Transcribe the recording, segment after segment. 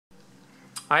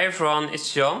Hi everyone,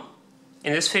 it's Jan.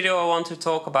 In this video I want to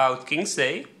talk about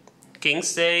Kingsday.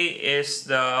 Kingsday is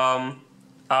the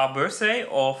birthday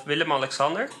of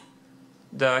Willem-Alexander,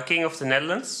 the King of the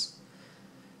Netherlands.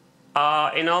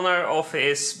 In honor of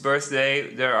his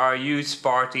birthday there are huge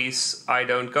parties I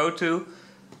don't go to,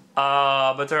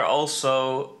 but there are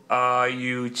also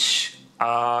huge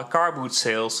car boot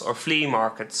sales or flea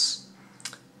markets,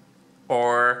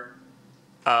 or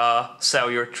sell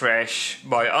your trash,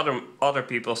 buy other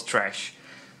people's trash.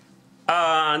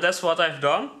 That's what I've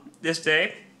done this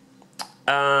day.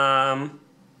 I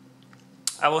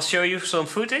will show you some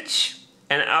footage,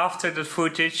 and after the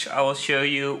footage I will show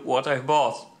you what I've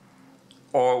bought,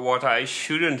 or what I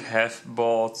shouldn't have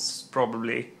bought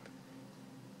probably.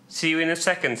 See you in a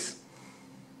second.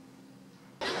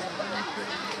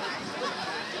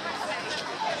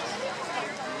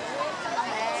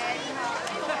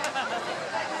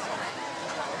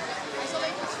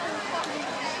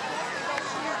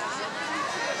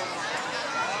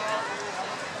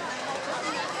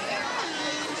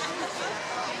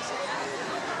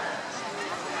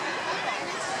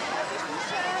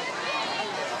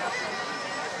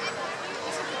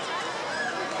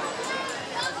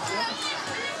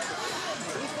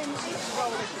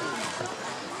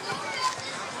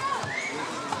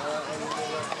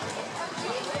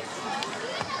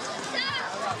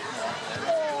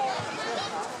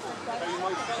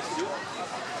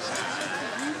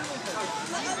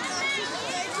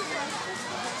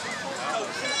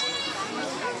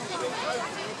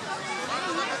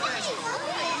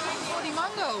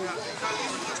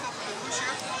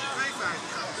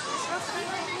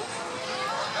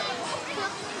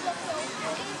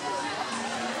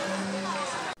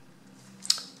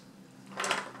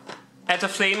 At the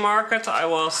flea market I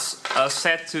was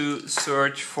set to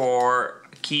search for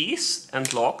keys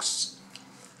and locks.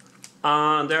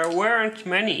 There weren't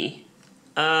many.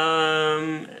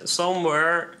 Some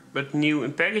were, but new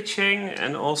in packaging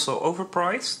and also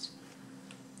overpriced.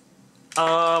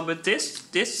 But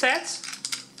this set,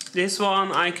 this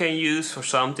one I can use for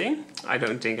something. I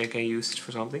don't think I can use it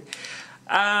for something.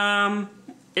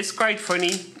 It's quite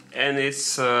funny and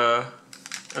it's a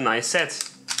nice set.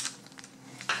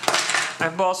 I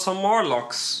bought some more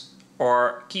locks,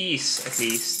 or keys at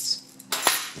least.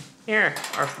 Here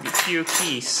are a few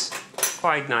keys,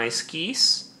 quite nice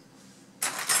keys.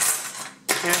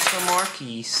 Here's some more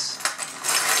keys,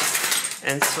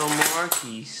 and some more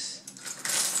keys.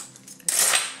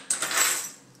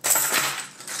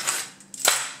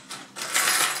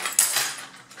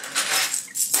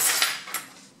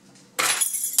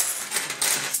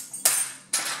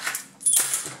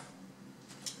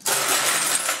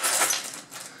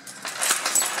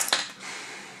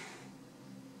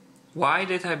 Why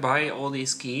did I buy all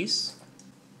these keys?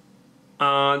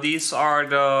 These are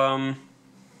the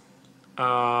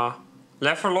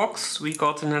lever locks we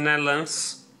got in the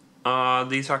Netherlands.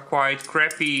 These are quite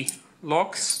crappy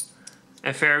locks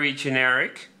and very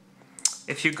generic.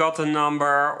 If you got the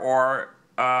number or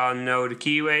know the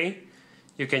keyway,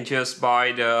 you can just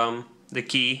buy the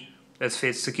key that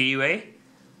fits the keyway.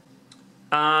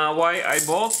 Why I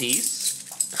bought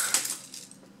these,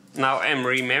 now I'm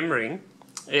remembering,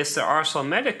 is there are some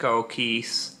Medico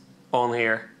keys on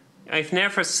here. I've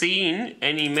never seen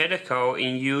any Medico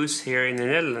in use here in the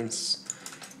Netherlands,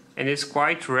 and it's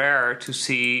quite rare to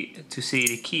see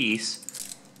the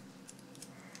keys.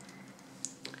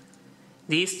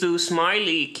 These two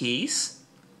smiley keys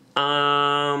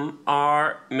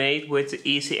are made with the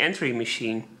easy entry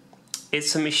machine.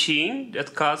 It's a machine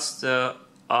that cuts the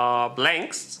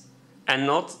blanks and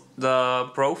not the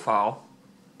profile.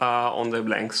 On the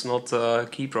blanks, not the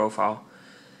key profile.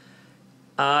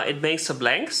 It makes the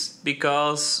blanks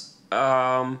because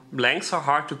blanks are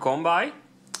hard to come by.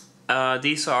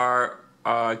 These are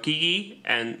Gigi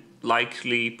and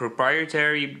likely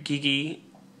proprietary Gigi.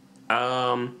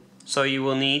 So you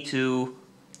will need to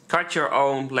cut your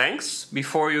own blanks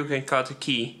before you can cut a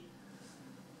key.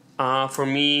 For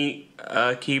me,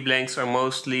 key blanks are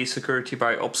mostly security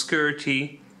by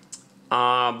obscurity,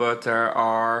 but there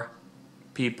are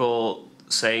people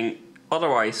saying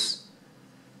otherwise.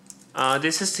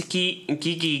 This is the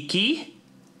Gigi key,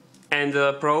 and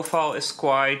the profile is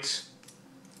quite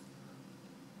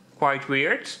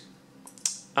weird.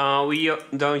 We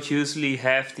don't usually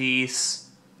have these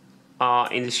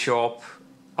in the shop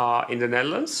in the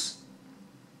Netherlands.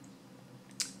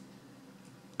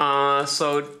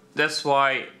 So that's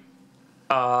why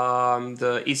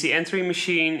the easy entry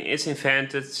machine is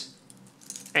invented,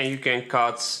 and you can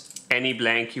cut any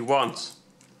blank you want.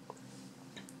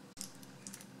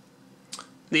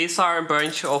 These are a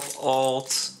bunch of old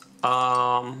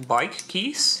bike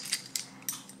keys.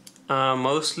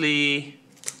 Mostly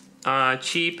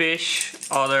cheapish,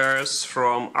 others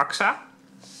from AXA.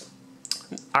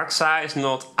 AXA is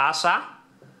not ASA.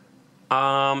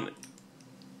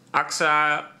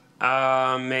 AXA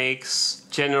makes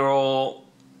general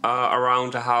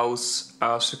around the house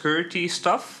security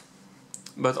stuff,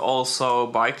 but also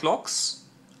bike locks.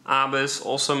 Abus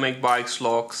also make bike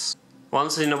locks.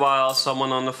 Once in a while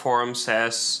someone on the forum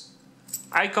says,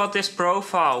 I got this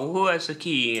profile, who has a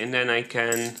key? And then I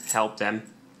can help them.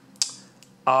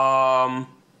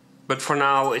 But for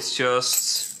now it's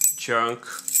just junk,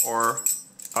 or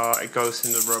it goes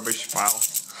in the rubbish pile.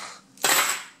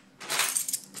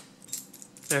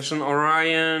 There's an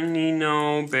Orion,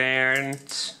 Nino, Bernd.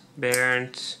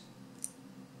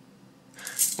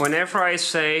 Whenever I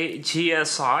say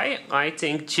GSI, I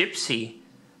think Gypsy.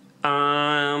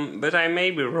 But I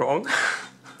may be wrong.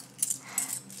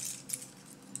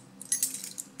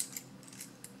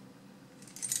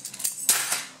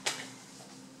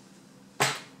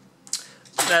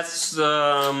 That's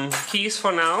the keys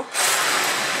for now.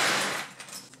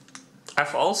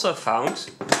 I've also found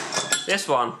this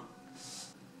one.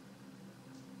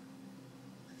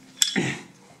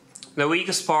 The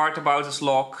weakest part about this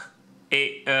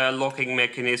locking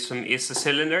mechanism is the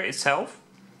cylinder itself.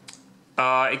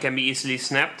 It can be easily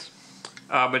snapped,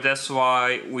 but that's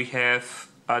why we have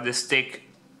this thick,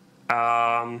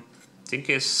 I think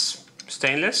is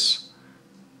stainless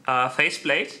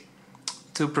faceplate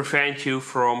to prevent you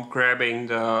from grabbing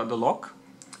the lock.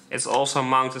 It's also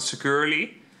mounted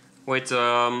securely with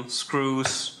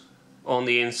screws on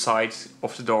the inside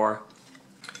of the door.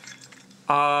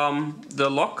 The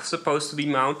lock is supposed to be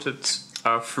mounted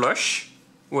flush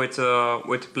with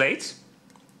the plate.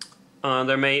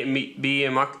 There may be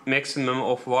a maximum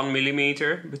of 1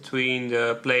 millimeter between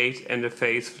the plate and the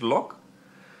face of the lock.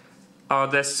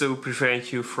 That's to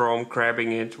prevent you from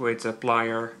grabbing it with a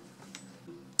plier.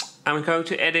 I'm going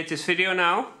to edit this video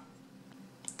now.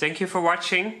 Thank you for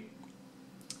watching.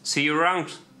 See you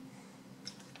around.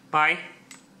 Bye.